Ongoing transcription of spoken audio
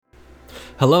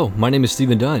Hello, my name is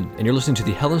Stephen Dunn, and you're listening to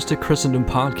the Hellenistic Christendom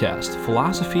Podcast,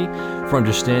 Philosophy for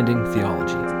Understanding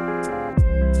Theology.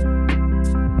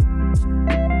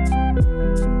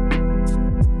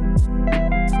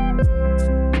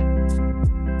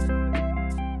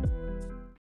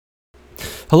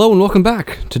 Hello and welcome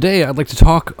back. Today I'd like to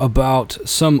talk about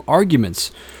some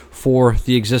arguments for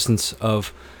the existence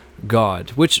of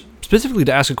God, which specifically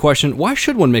to ask a question, why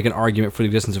should one make an argument for the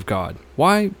existence of God?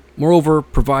 Why, moreover,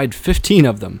 provide 15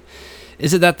 of them?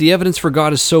 Is it that the evidence for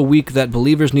God is so weak that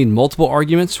believers need multiple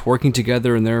arguments working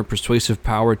together in their persuasive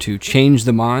power to change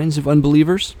the minds of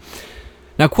unbelievers?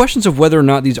 Now, questions of whether or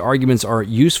not these arguments are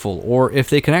useful or if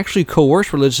they can actually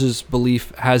coerce religious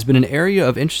belief has been an area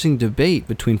of interesting debate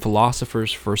between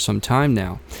philosophers for some time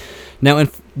now. Now,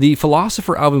 in the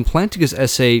philosopher Alvin Plantinga's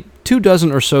essay,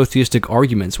 24 or so Theistic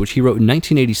Arguments, which he wrote in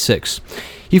 1986,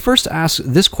 he first asks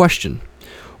this question: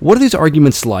 what are these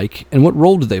arguments like, and what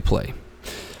role do they play?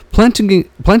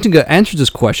 Plantinga answers this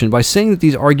question by saying that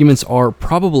these arguments are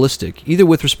probabilistic, either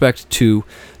with respect to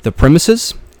the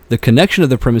premises, the connection of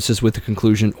the premises with the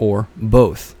conclusion, or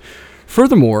both.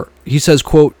 Furthermore, he says,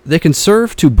 quote, they can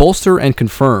serve to bolster and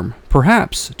confirm,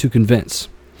 perhaps to convince.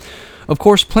 Of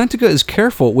course, Plantinga is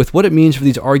careful with what it means for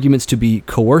these arguments to be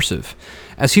coercive.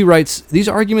 As he writes, these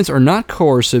arguments are not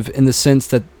coercive in the sense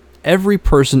that every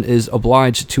person is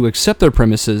obliged to accept their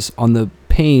premises on the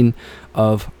pain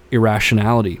of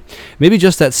irrationality. Maybe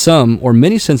just that some or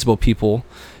many sensible people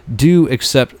do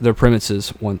accept their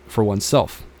premises for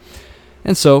oneself.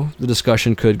 And so the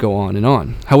discussion could go on and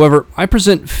on. However, I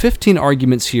present 15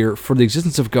 arguments here for the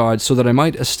existence of God so that I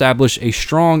might establish a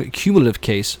strong cumulative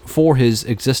case for his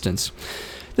existence.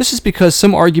 This is because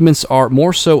some arguments are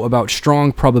more so about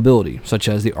strong probability, such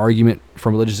as the argument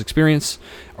from religious experience,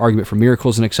 argument from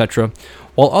miracles, and etc.,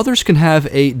 while others can have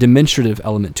a demonstrative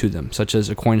element to them, such as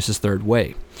Aquinas' third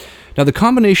way. Now, the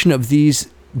combination of these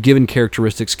given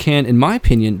characteristics can, in my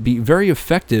opinion, be very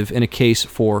effective in a case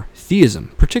for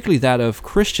theism, particularly that of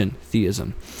Christian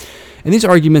theism. And these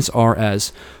arguments are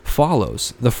as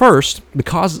follows. The first, the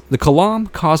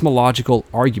Kalam cosmological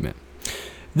argument.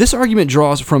 This argument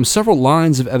draws from several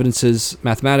lines of evidences,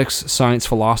 mathematics, science,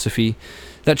 philosophy,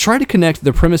 that try to connect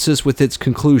the premises with its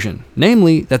conclusion,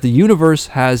 namely that the universe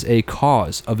has a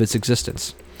cause of its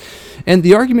existence. And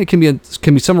the argument can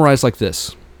be summarized like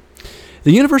this.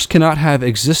 The universe cannot have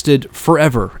existed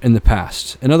forever in the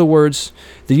past. In other words,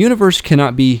 the universe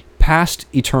cannot be past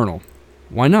eternal.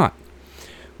 Why not?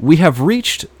 We have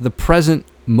reached the present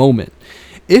moment.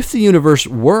 If the universe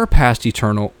were past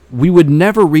eternal, we would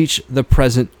never reach the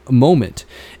present moment.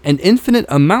 An infinite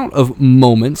amount of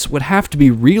moments would have to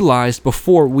be realized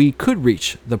before we could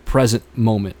reach the present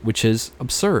moment, which is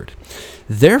absurd.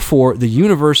 Therefore, the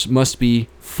universe must be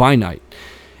finite.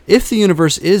 If the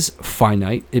universe is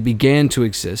finite, it began to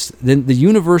exist, then the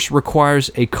universe requires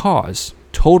a cause,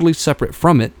 totally separate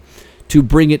from it, to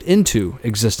bring it into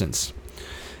existence.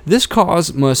 This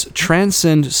cause must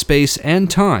transcend space and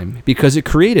time because it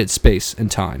created space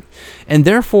and time, and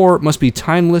therefore must be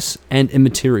timeless and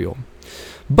immaterial.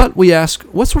 But we ask,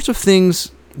 what sorts of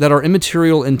things that are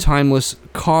immaterial and timeless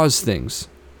cause things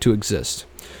to exist?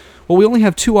 Well, we only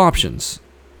have two options: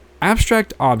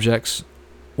 abstract objects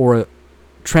or a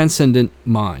transcendent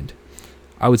mind.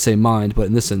 I would say mind, but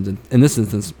in this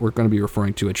instance, we're going to be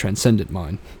referring to a transcendent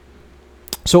mind.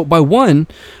 So by one,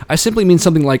 I simply mean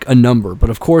something like a number,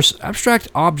 but of course, abstract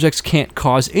objects can't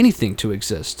cause anything to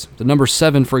exist. The number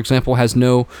 7, for example, has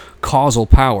no causal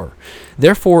power.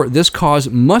 Therefore, this cause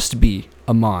must be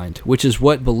a mind, which is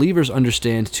what believers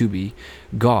understand to be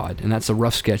God, and that's a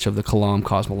rough sketch of the Kalam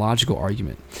cosmological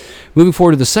argument. Moving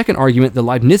forward to the second argument, the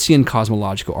Leibnizian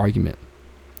cosmological argument.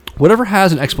 Whatever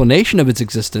has an explanation of its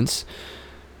existence,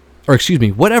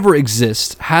 whatever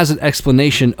exists has an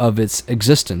explanation of its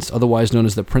existence, otherwise known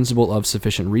as the principle of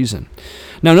sufficient reason.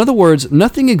 Now, in other words,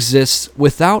 nothing exists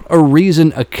without a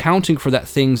reason accounting for that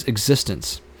thing's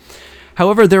existence.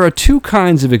 However, there are two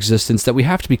kinds of existence that we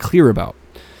have to be clear about.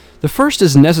 The first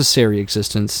is necessary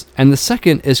existence, and the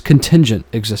second is contingent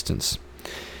existence.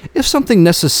 If something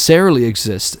necessarily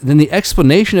exists, then the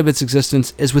explanation of its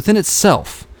existence is within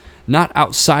itself, not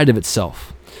outside of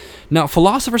itself. Now,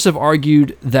 philosophers have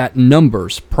argued that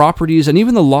numbers, properties, and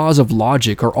even the laws of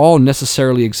logic are all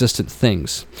necessarily existent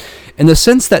things, in the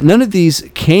sense that none of these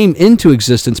came into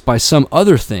existence by some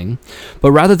other thing,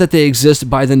 but rather that they exist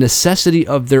by the necessity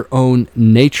of their own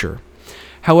nature.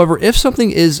 However, if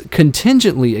something is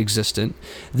contingently existent,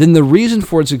 then the reason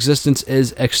for its existence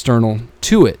is external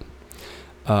to it.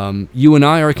 You and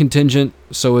I are contingent,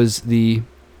 so is the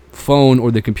phone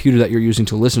or the computer that you're using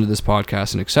to listen to this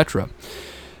podcast, and etc.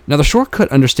 Now, the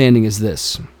shortcut understanding is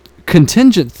this.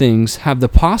 Contingent things have the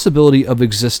possibility of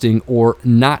existing or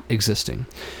not existing.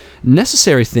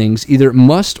 Necessary things either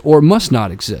must or must not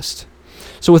exist.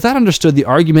 So with that understood, the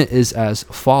argument is as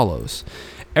follows.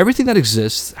 Everything that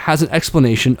exists has an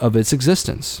explanation of its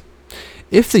existence.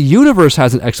 If the universe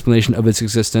has an explanation of its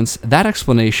existence, that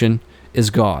explanation is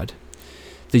God.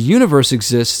 The universe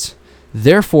exists,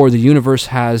 therefore the universe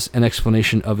has an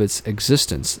explanation of its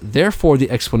existence. Therefore,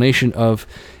 the explanation of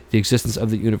the existence of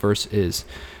the universe is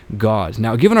God.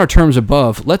 Now, given our terms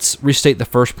above, let's restate the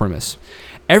first premise.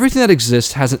 Everything that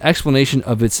exists has an explanation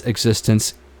of its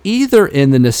existence either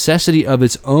in the necessity of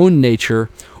its own nature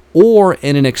or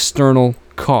in an external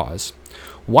cause.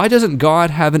 Why doesn't God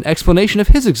have an explanation of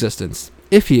his existence,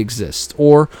 if he exists?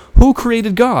 Or who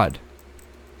created God?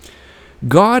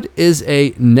 God is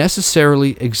a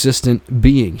necessarily existent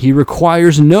being. He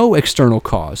requires no external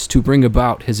cause to bring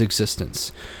about his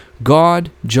existence.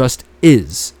 God just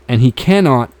is, and he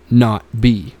cannot not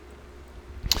be.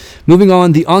 Moving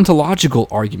on, the ontological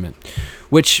argument,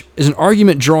 which is an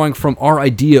argument drawing from our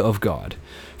idea of God.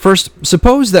 First,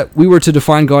 suppose that we were to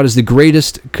define God as the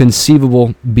greatest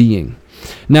conceivable being.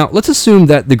 Now, let's assume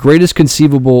that the greatest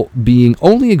conceivable being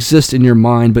only exists in your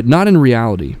mind, but not in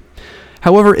reality.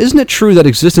 However, isn't it true that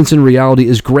existence in reality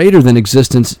is greater than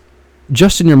existence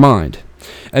just in your mind?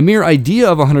 A mere idea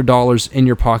of $100 in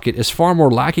your pocket is far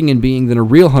more lacking in being than a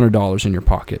real $100 in your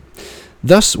pocket.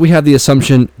 Thus, we have the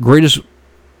assumption greatest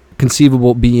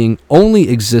conceivable being only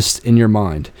exists in your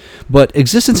mind, but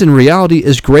existence in reality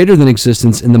is greater than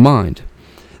existence in the mind.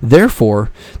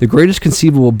 Therefore, the greatest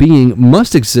conceivable being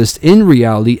must exist in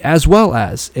reality as well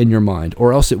as in your mind,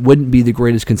 or else it wouldn't be the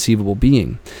greatest conceivable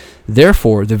being.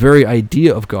 Therefore, the very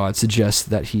idea of God suggests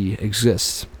that he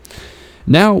exists.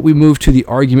 Now we move to the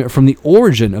argument from the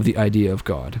origin of the idea of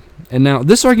God. And now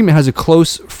this argument has a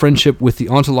close friendship with the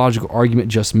ontological argument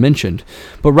just mentioned,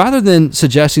 but rather than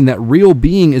suggesting that real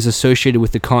being is associated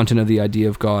with the content of the idea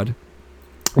of God,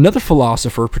 another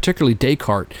philosopher, particularly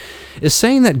Descartes, is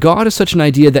saying that God is such an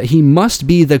idea that he must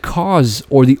be the cause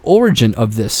or the origin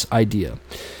of this idea.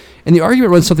 And the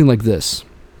argument runs something like this.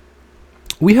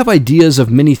 We have ideas of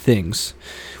many things.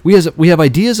 We have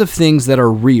ideas of things that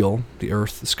are real, the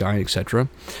earth, the sky, etc.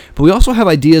 But we also have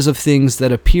ideas of things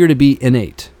that appear to be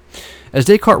innate. As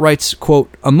Descartes writes, quote,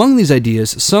 "Among these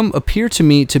ideas, some appear to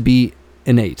me to be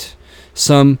innate,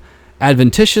 some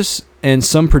adventitious, and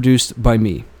some produced by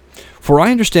me. For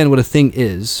I understand what a thing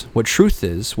is, what truth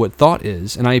is, what thought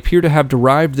is, and I appear to have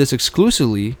derived this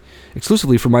exclusively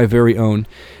from my very own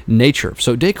nature."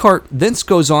 So Descartes thence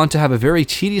goes on to have a very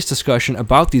tedious discussion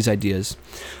about these ideas,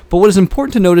 but what is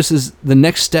important to notice is the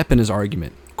next step in his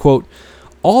argument. Quote,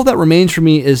 "All that remains for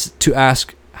me is to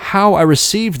ask how I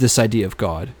received this idea of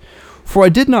God, for I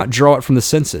did not draw it from the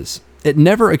senses. It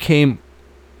never came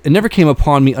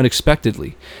upon me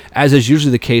unexpectedly, as is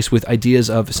usually the case with ideas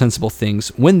of sensible things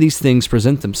when these things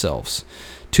present themselves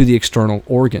to the external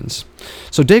organs."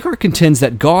 So Descartes contends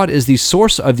that God is the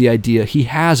source of the idea he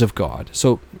has of God.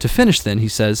 So to finish then, he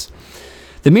says,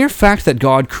 "The mere fact that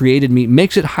God created me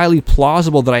makes it highly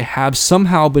plausible that I have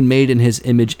somehow been made in his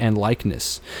image and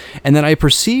likeness, and that I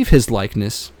perceive his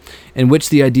likeness, in which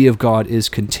the idea of God is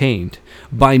contained,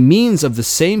 by means of the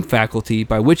same faculty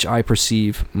by which I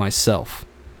perceive myself."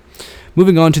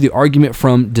 Moving on to the argument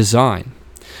from design.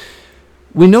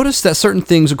 We notice that certain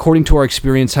things, according to our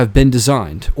experience, have been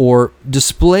designed, or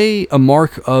display a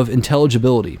mark of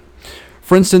intelligibility.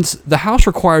 For instance, the house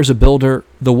requires a builder,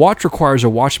 the watch requires a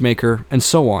watchmaker, and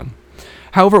so on.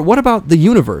 However, what about the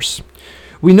universe?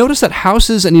 We notice that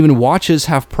houses and even watches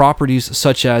have properties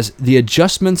such as the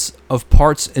adjustments of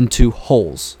parts into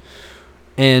wholes,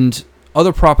 and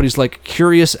other properties like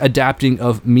curious adapting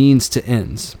of means to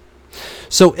ends.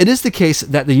 So it is the case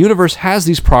that the universe has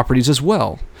these properties as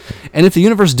well. And if the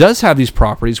universe does have these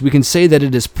properties, we can say that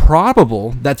it is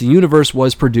probable that the universe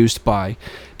was produced by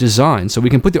design. So we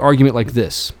can put the argument like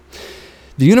this.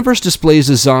 The universe displays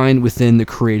design within the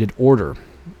created order.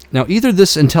 Now, either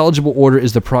this intelligible order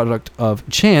is the product of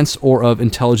chance or of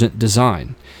intelligent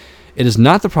design. It is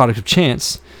not the product of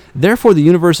chance, therefore the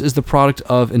universe is the product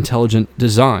of intelligent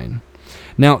design.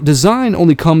 Now, design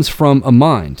only comes from a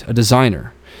mind, a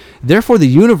designer. Therefore, the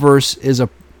universe is the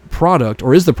product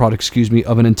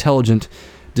of an intelligent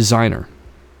designer.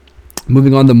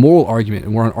 Moving on to the moral argument,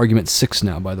 and we're on argument 6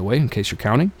 now, by the way, in case you're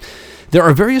counting. There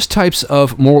are various types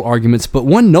of moral arguments, but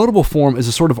one notable form is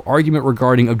a sort of argument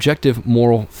regarding objective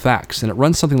moral facts, and it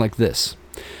runs something like this.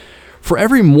 For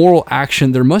every moral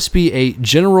action, there must be a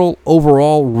general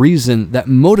overall reason that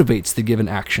motivates the given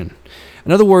action.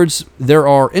 In other words, there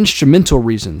are instrumental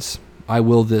reasons. I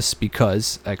will this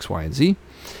because X, Y, and Z.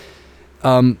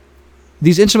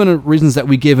 these instrumental reasons that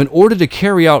we give in order to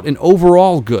carry out an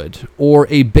overall good or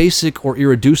a basic or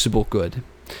irreducible good.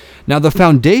 Now, the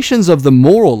foundations of the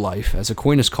moral life, as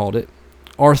Aquinas called it,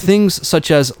 are things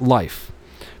such as life,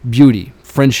 beauty,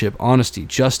 friendship, honesty,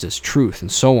 justice, truth,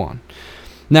 and so on.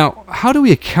 Now, how do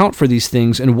we account for these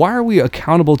things, and why are we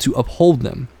accountable to uphold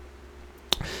them?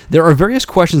 There are various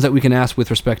questions that we can ask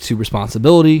with respect to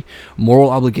responsibility, moral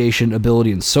obligation,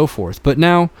 ability, and so forth. But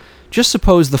now, just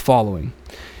suppose the following.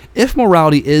 If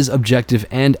morality is objective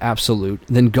and absolute,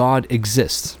 then God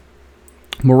exists.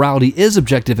 Morality is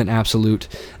objective and absolute,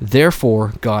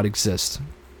 therefore God exists.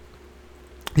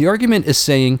 The argument is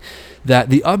saying that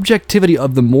the objectivity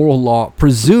of the moral law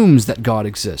presumes that God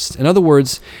exists. In other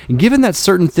words, given that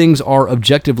certain things are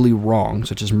objectively wrong,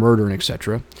 such as murder and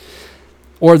etc.,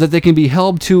 or that they can be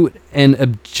held to an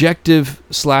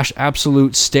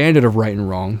objective/absolute standard of right and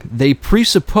wrong, they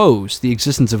presuppose the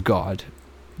existence of God.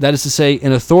 That is to say,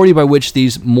 an authority by which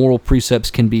these moral precepts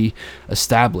can be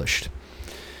established.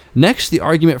 Next, the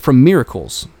argument from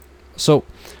miracles. So,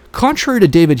 contrary to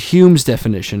David Hume's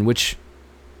definition, which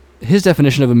his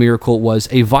definition of a miracle was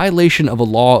a violation of a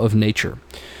law of nature,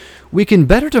 we can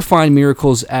better define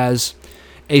miracles as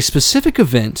a specific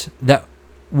event that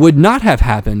would not have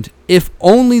happened if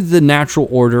only the natural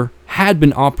order had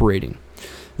been operating.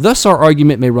 Thus, our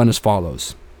argument may run as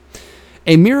follows.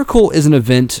 A miracle is an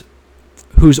event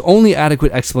whose only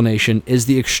adequate explanation is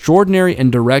the extraordinary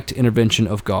and direct intervention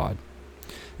of God.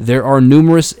 There are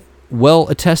numerous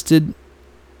well-attested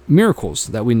miracles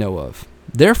that we know of.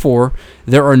 Therefore,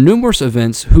 there are numerous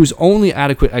events whose only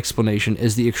adequate explanation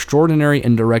is the extraordinary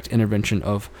and direct intervention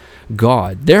of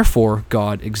God. Therefore,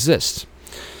 God exists.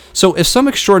 So, if some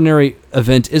extraordinary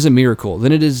event is a miracle,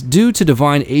 then it is due to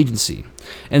divine agency,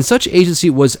 and such agency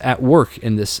was at work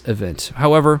in this event.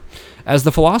 However, as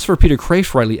the philosopher Peter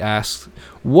Kreeft rightly asks,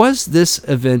 was this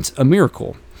event a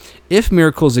miracle? If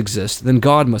miracles exist, then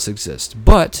God must exist.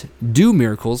 But do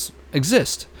miracles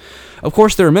exist? Of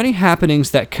course, there are many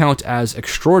happenings that count as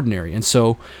extraordinary, and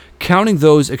so counting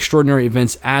those extraordinary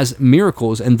events as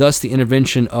miracles and thus the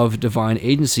intervention of divine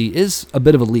agency is a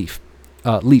bit of a leap.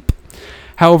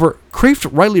 However, Kreeft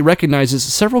rightly recognizes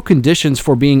several conditions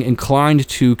for being inclined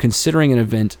to considering an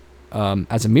event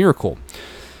as a miracle.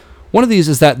 One of these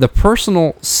is that the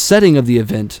personal setting of the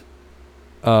event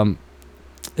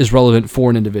is relevant for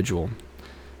an individual.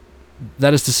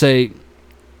 That is to say,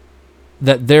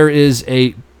 that there is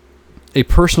a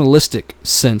personalistic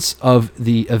sense of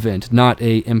the event, not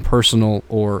a impersonal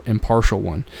or impartial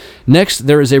one. Next,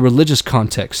 there is a religious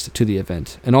context to the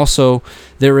event, and also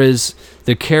there is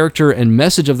the character and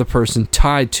message of the person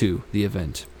tied to the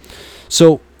event.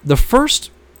 So the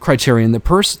first criterion, the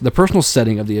personal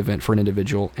setting of the event for an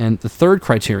individual, and the third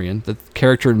criterion, the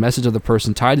character and message of the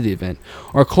person tied to the event,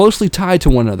 are closely tied to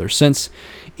one another, since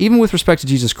even with respect to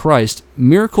Jesus Christ,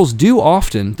 miracles do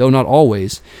often, though not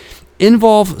always,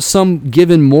 involve some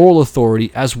given moral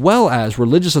authority as well as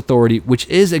religious authority which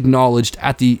is acknowledged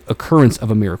at the occurrence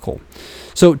of a miracle.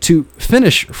 So to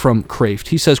finish from Kreeft,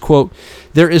 he says, quote,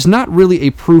 "There is not really a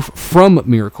proof from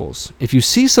miracles. If you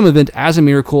see some event as a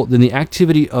miracle, then the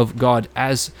activity of God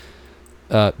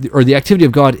the activity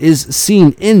of God is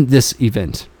seen in this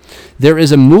event. There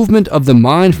is a movement of the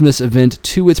mind from this event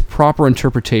to its proper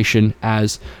interpretation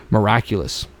as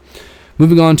miraculous."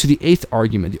 Moving on to the eighth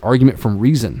argument, the argument from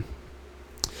reason.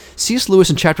 C.S. Lewis,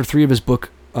 in Chapter 3 of his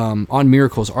book on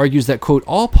miracles, argues that, quote,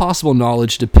 "all possible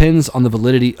knowledge depends on the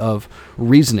validity of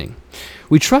reasoning.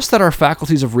 We trust that our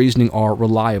faculties of reasoning are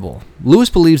reliable. Lewis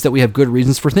believes that we have good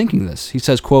reasons for thinking this. He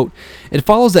says, quote, "It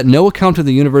follows that no account of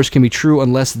the universe can be true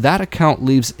unless that account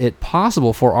leaves it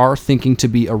possible for our thinking to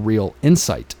be a real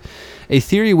insight. A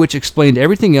theory which explained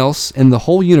everything else in the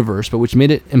whole universe, but which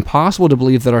made it impossible to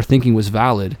believe that our thinking was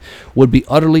valid, would be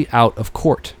utterly out of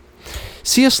court."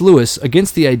 C.S. Lewis, arguing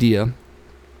against the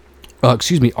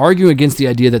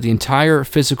idea that the entire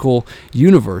physical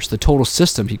universe, the total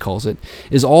system, he calls it,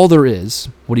 is all there is,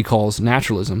 what he calls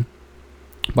naturalism,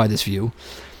 by this view.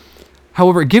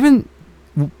 However, given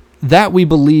that we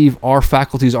believe our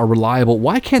faculties are reliable,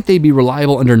 why can't they be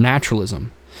reliable under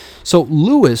naturalism? So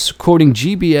Lewis, quoting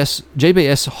J.B.S.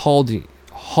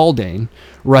 Haldane,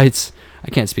 writes,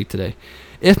 I can't speak today,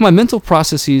 "If my mental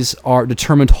processes are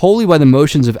determined wholly by the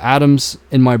motions of atoms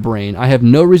in my brain, I have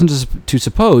no reason to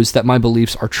suppose that my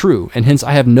beliefs are true, and hence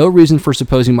I have no reason for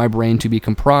supposing my brain to be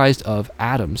comprised of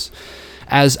atoms.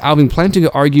 As Alvin Plantinga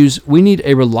argues, we need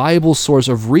a reliable source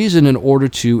of reason in order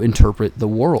to interpret the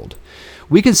world.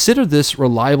 We consider this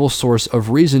reliable source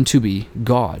of reason to be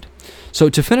God." So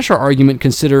to finish our argument,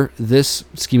 consider this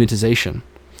schematization.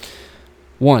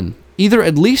 1. Either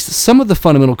at least some of the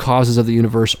fundamental causes of the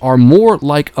universe are more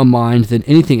like a mind than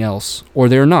anything else, or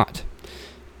they are not.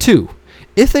 2.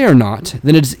 If they are not,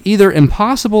 then it is either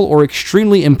impossible or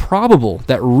extremely improbable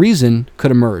that reason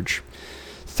could emerge.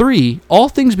 3. All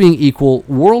things being equal,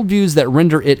 worldviews that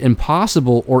render it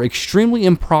impossible or extremely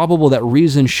improbable that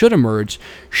reason should emerge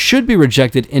should be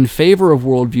rejected in favor of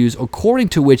worldviews according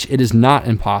to which it is not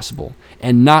impossible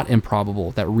and not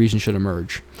improbable that reason should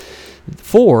emerge.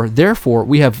 4. Therefore,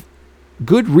 we have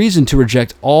good reason to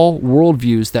reject all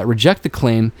worldviews that reject the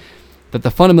claim that the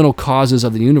fundamental causes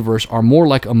of the universe are more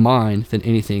like a mind than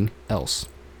anything else.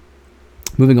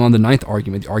 Moving on to the ninth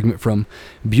argument, the argument from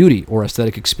beauty or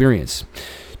aesthetic experience.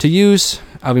 To use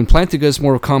Alvin Plantinga's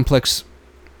more complex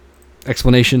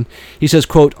explanation, he says,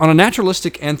 quote, "On a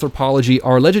naturalistic anthropology,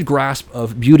 our alleged grasp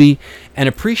of beauty and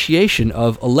appreciation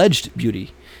of alleged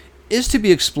beauty is to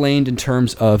be explained in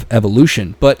terms of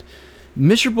evolution, but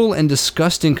miserable and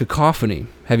disgusting cacophony,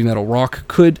 heavy metal rock,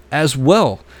 could as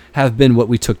well have been what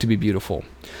we took to be beautiful.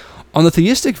 On the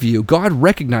theistic view, God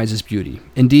recognizes beauty.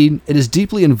 Indeed, it is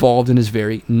deeply involved in his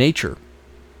very nature.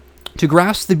 To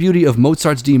grasp the beauty of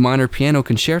Mozart's D minor piano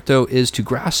concerto is to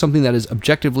grasp something that is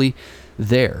objectively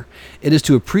there. It is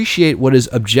to appreciate what is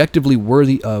objectively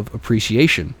worthy of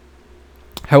appreciation.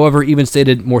 However, even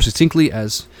stated more succinctly,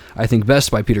 as I think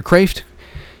best by Peter Kraft,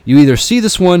 you either see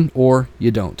this one or you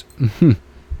don't."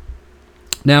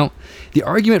 Now, the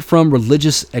argument from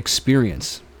religious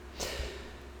experience.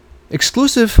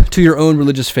 Exclusive to your own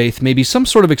religious faith may be some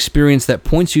sort of experience that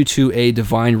points you to a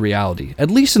divine reality, at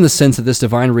least in the sense that this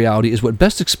divine reality is what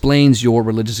best explains your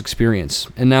religious experience.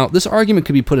 And now, this argument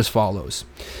could be put as follows.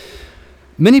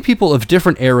 Many people of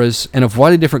different eras and of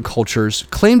widely different cultures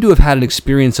claim to have had an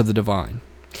experience of the divine.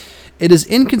 It is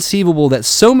inconceivable that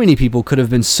so many people could have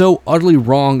been so utterly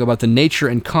wrong about the nature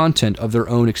and content of their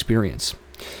own experience.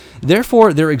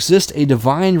 Therefore, there exists a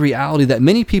divine reality that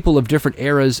many people of different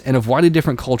eras and of widely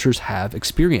different cultures have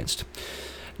experienced.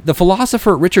 The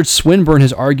philosopher Richard Swinburne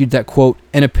has argued that, quote,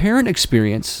 "An apparent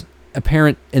experience,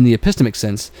 apparent in the epistemic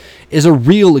sense, is a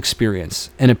real experience.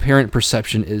 An apparent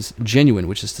perception is genuine,"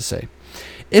 which is to say,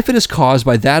 if it is caused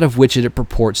by that of which it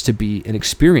purports to be an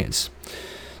experience.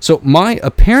 So my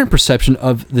apparent perception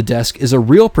of the desk is a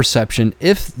real perception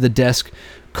if the desk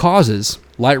causes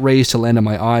light rays to land on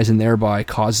my eyes and thereby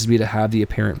causes me to have the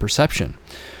apparent perception.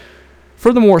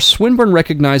 Furthermore, Swinburne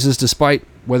recognizes, despite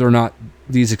whether or not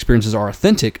these experiences are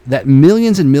authentic, that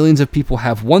millions and millions of people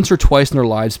have once or twice in their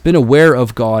lives been aware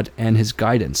of God and his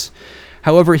guidance.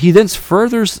 However, he then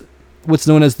furthers what's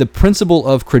known as the principle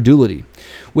of credulity,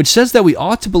 which says that we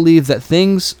ought to believe that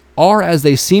things are as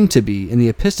they seem to be in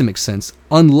the epistemic sense,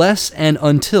 unless and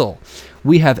until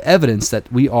we have evidence that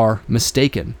we are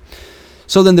mistaken.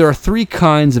 So then there are three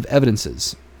kinds of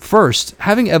evidences. First,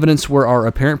 having evidence where our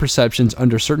apparent perceptions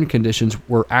under certain conditions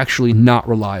were actually not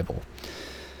reliable.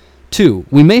 2,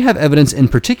 we may have evidence in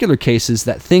particular cases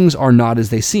that things are not as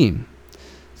they seem.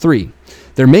 3,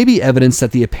 there may be evidence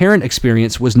that the apparent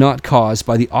experience was not caused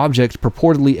by the object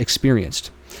purportedly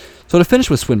experienced. So to finish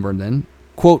with Swinburne then,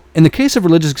 quote, "In the case of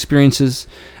religious experiences,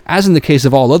 as in the case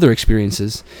of all other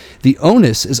experiences, the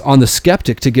onus is on the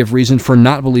skeptic to give reason for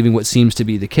not believing what seems to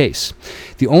be the case.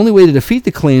 The only way to defeat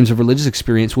the claims of religious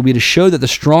experience will be to show that the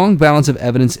strong balance of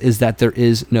evidence is that there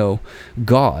is no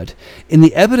God. In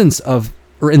the absence of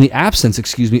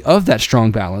that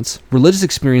strong balance, religious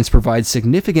experience provides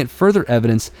significant further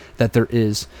evidence that there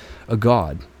is a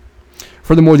God."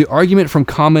 Furthermore, the argument from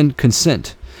common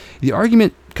consent. The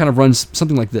argument kind of runs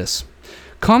something like this.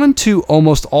 Common to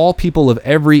almost all people of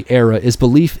every era is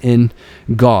belief in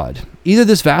God. Either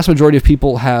this vast majority of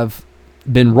people have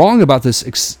been wrong about this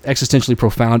existentially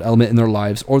profound element in their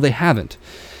lives, or they haven't.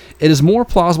 It is more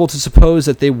plausible to suppose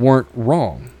that they weren't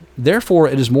wrong. Therefore,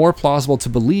 it is more plausible to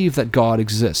believe that God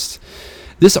exists.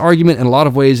 This argument in a lot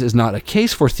of ways is not a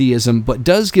case for theism, but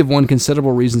does give one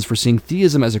considerable reasons for seeing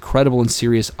theism as a credible and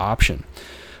serious option.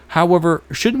 However,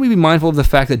 shouldn't we be mindful of the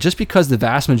fact that just because the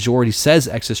vast majority says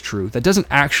X is true, that doesn't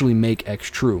actually make X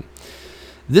true?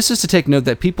 This is to take note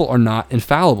that people are not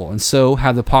infallible, and so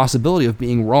have the possibility of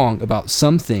being wrong about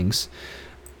some things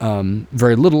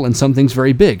very little and some things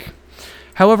very big.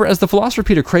 However, as the philosopher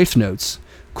Peter Kraft notes,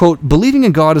 quote, "Believing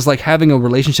in God is like having a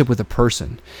relationship with a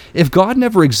person. If God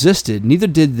never existed, neither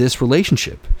did this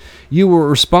relationship. You were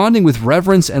responding with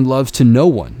reverence and love to no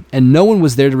one, and no one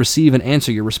was there to receive and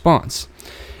answer your response.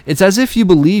 It's as if you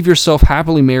believe yourself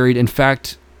happily married,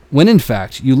 when in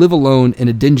fact you live alone in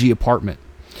a dingy apartment.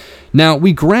 Now,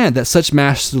 we grant that such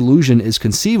mass delusion is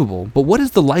conceivable, but what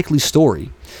is the likely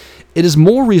story? It is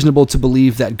more reasonable to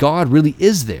believe that God really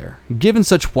is there, given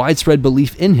such widespread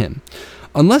belief in him.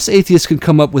 Unless atheists can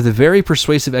come up with a very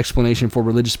persuasive explanation for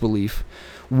religious belief,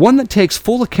 one that takes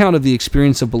full account of the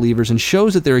experience of believers and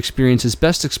shows that their experience is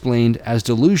best explained as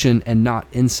delusion and not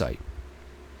insight.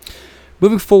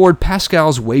 Moving forward,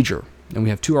 Pascal's wager, and we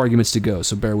have 2 arguments to go,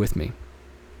 so bear with me.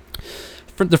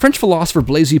 The French philosopher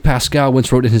Blaise Pascal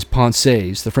once wrote in his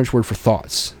Pensées, the French word for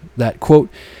thoughts, that, quote,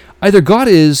 "Either God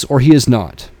is or he is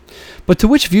not. But to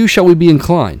which view shall we be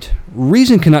inclined?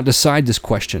 Reason cannot decide this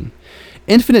question.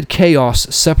 Infinite chaos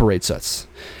separates us.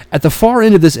 At the far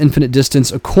end of this infinite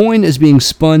distance, a coin is being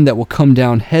spun that will come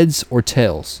down heads or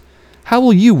tails. How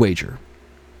will you wager?"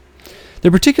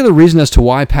 The particular reason as to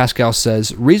why Pascal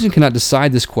says reason cannot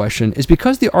decide this question is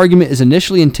because the argument is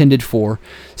initially intended for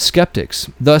skeptics.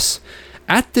 Thus,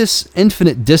 at this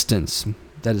infinite distance,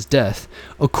 that is death,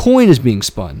 a coin is being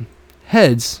spun,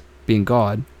 heads being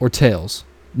God, or tails,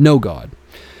 no God.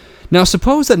 Now,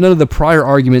 suppose that none of the prior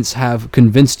arguments have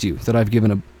convinced you that I've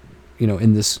given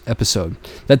in this episode,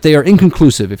 that they are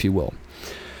inconclusive, if you will.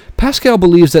 Pascal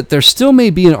believes that there still may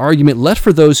be an argument left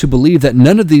for those who believe that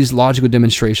none of these logical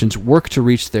demonstrations work to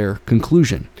reach their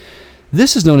conclusion.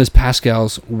 This is known as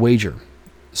Pascal's wager.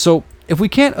 So, if we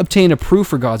can't obtain a proof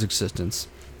for God's existence,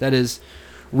 that is,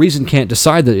 reason can't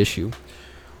decide the issue,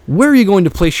 where are you going to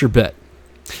place your bet?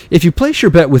 If you place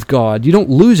your bet with God, you don't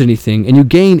lose anything and you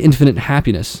gain infinite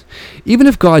happiness. Even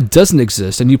if God doesn't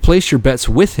exist and you place your bets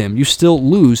with him, you still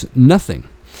lose nothing.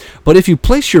 But if you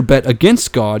place your bet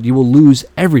against God, you will lose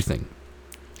everything.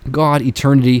 God,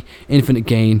 eternity, infinite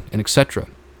gain, and etc.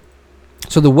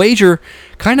 So the wager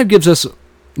kind of gives us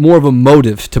more of a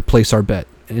motive to place our bet.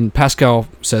 And Pascal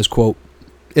says, quote,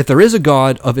 "If there is a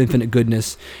God of infinite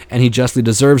goodness, and he justly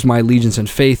deserves my allegiance and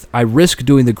faith, I risk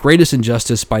doing the greatest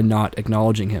injustice by not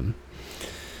acknowledging him."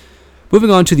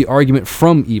 Moving on to the argument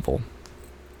from evil.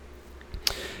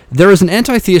 There is an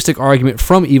anti-theistic argument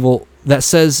from evil that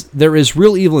says there is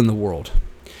real evil in the world.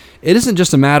 It isn't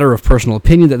just a matter of personal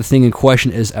opinion that the thing in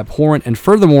question is abhorrent, and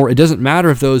furthermore, it doesn't matter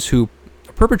if those who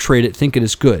perpetrate it think it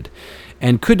is good,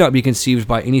 and could not be conceived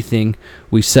by anything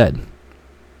we said.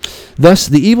 Thus,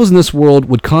 the evils in this world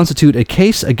would constitute a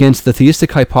case against the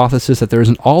theistic hypothesis that there is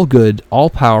an all-good,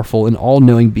 all-powerful, and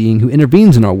all-knowing being who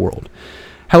intervenes in our world.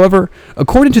 However,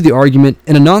 according to the argument,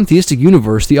 in a non-theistic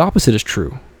universe, the opposite is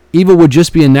true. Evil would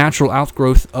just be a natural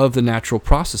outgrowth of the natural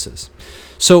processes.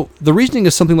 So, the reasoning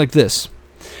is something like this.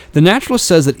 The naturalist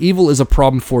says that evil is a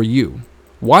problem for you.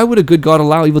 Why would a good God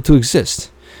allow evil to exist?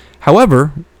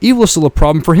 However, evil is still a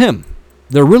problem for him.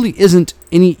 There really isn't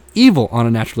any evil on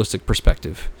a naturalistic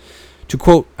perspective. To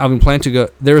quote Alvin Plantinga,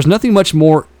 there is nothing much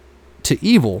more to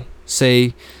evil,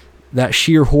 say, that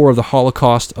sheer horror of the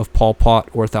Holocaust of Pol Pot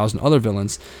or 1,000 other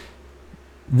villains,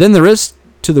 than there is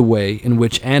to the way in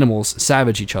which animals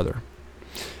savage each other.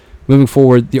 Moving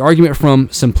forward, the argument from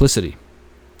simplicity.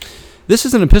 This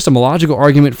is an epistemological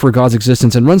argument for God's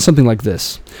existence and runs something like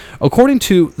this. According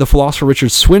to the philosopher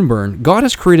Richard Swinburne, God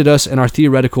has created us in our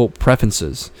theoretical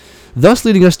preferences, thus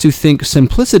leading us to think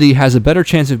simplicity has a better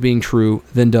chance of being true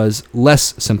than does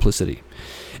less simplicity.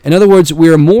 In other words, we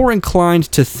are more inclined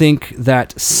to think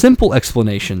that simple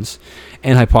explanations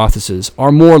and hypotheses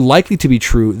are more likely to be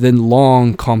true than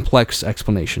long, complex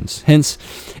explanations. Hence,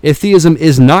 if theism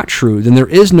is not true, then there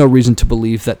is no reason to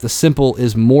believe that the simple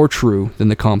is more true than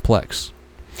the complex.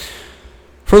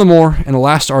 Furthermore, in the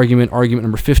last argument, argument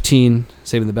number 15,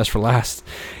 saving the best for last,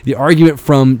 the argument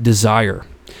from desire.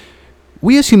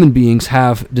 We as human beings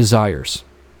have desires.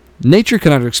 Nature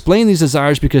cannot explain these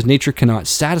desires because nature cannot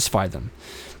satisfy them.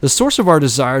 The source of our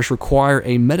desires require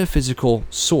a metaphysical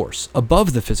source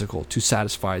above the physical to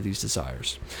satisfy these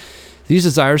desires. These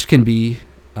desires can be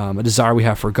a desire we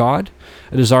have for God,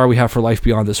 a desire we have for life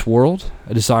beyond this world,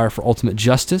 a desire for ultimate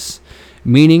justice,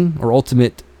 meaning or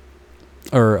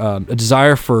a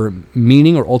desire for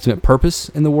meaning or ultimate purpose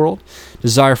in the world,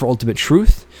 desire for ultimate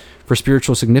truth, for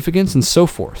spiritual significance, and so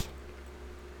forth.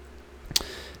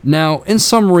 Now, in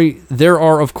summary, there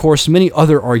are, of course, many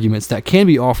other arguments that can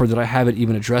be offered that I haven't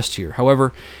even addressed here.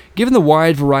 However, given the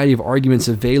wide variety of arguments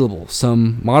available,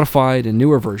 some modified and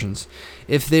newer versions,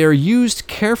 if they are used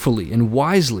carefully and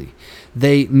wisely,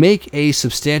 they make a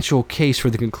substantial case for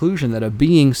the conclusion that a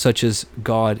being such as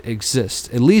God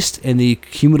exists, at least in the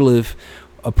cumulative,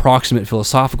 approximate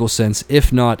philosophical sense,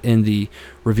 if not in the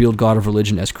revealed God of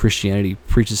religion as Christianity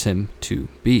preaches him to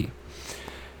be.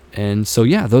 And so,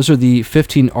 yeah, those are the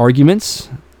 15 arguments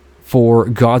for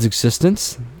God's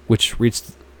existence, which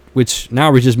now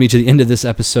reaches me to the end of this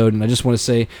episode. And I just want to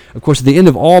say, of course, at the end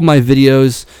of all my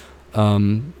videos,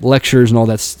 lectures and all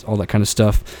that kind of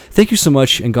stuff. Thank you so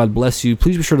much, and God bless you.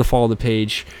 Please be sure to follow the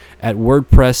page at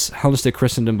WordPress, Hellenistic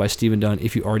Christendom by Stephen Dunn,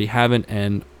 if you already haven't,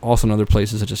 and also in other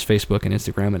places such as Facebook and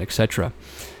Instagram and etc.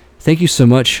 Thank you so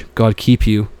much. God keep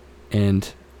you,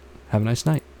 and have a nice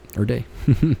night or day.